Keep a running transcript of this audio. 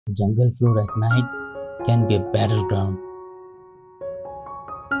The jungle floor at night can be a battleground,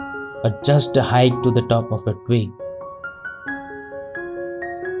 but just a hike to the top of a twig.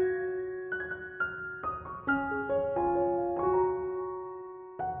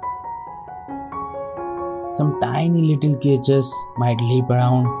 Some tiny little creatures might leap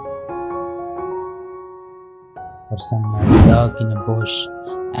around, or some might lurk in a bush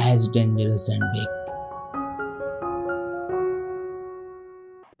as dangerous and big.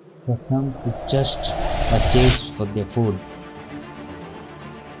 For some, it's just a chase for their food.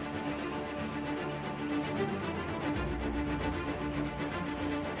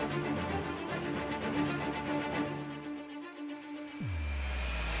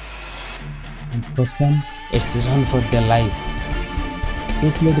 And for some, it's a run for their life.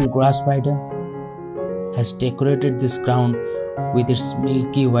 This little grass spider has decorated this ground with its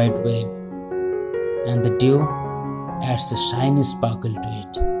milky white web, and the dew adds a shiny sparkle to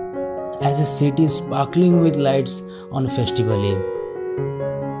it, as a city sparkling with lights on a festival eve.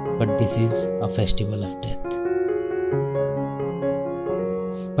 But this is a festival of death.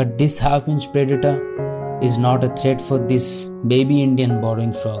 But this half-inch predator is not a threat for this baby Indian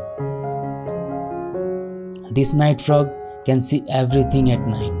burrowing frog. This night frog can see everything at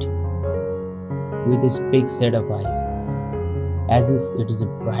night with his big set of eyes, as if it is a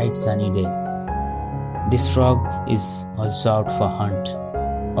bright sunny day. This frog is also out for hunt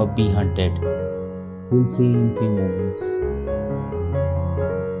or be hunted. We'll see in few moments.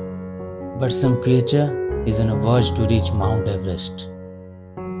 But some creature is on a verge to reach Mount Everest.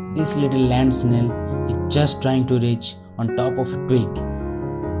 This little land snail is just trying to reach on top of a twig.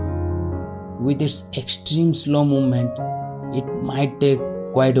 With its extreme slow movement, it might take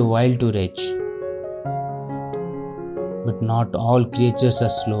quite a while to reach. But not all creatures are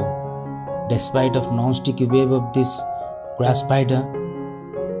slow. Despite of non-sticky web of this grass spider,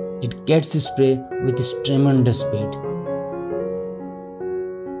 it gets its prey with its tremendous speed.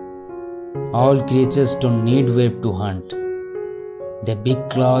 All creatures don't need web to hunt. Their big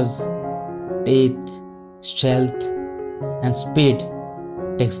claws, teeth, stealth, and speed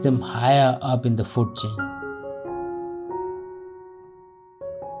takes them higher up in the food chain.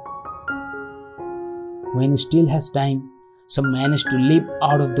 When it still has time, some manage to leap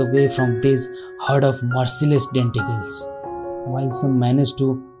out of the way from this herd of merciless tentacles, while some manage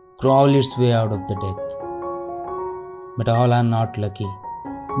to crawl its way out of the death. But all are not lucky.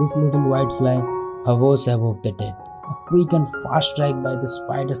 This little white fly hovers above the death. A quick and fast strike by the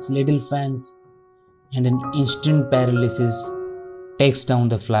spider's little fangs, and an instant paralysis takes down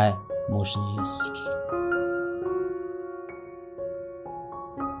the fly motionless.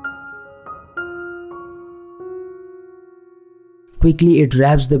 Quickly it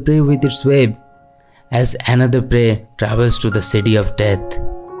wraps the prey with its web as another prey travels to the city of death.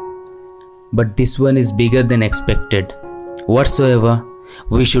 But this one is bigger than expected. Whatsoever,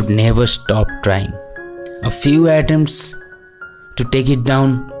 we should never stop trying. A few attempts to take it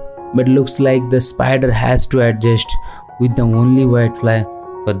down, but looks like the spider has to adjust with the only white fly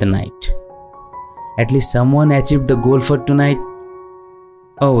for the night. At least someone achieved the goal for tonight.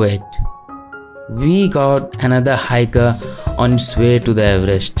 Oh wait, we got another hiker on its way to the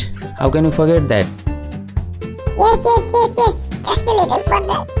Everest. How can you forget that? Yes. Just a little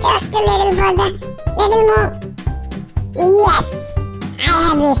further. Just a little further. Little more. Yes, I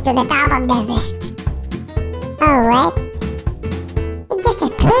have reached to the top of the Everest. Oh wait, it's just a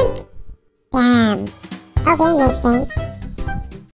twig? Damn. Okay, next time.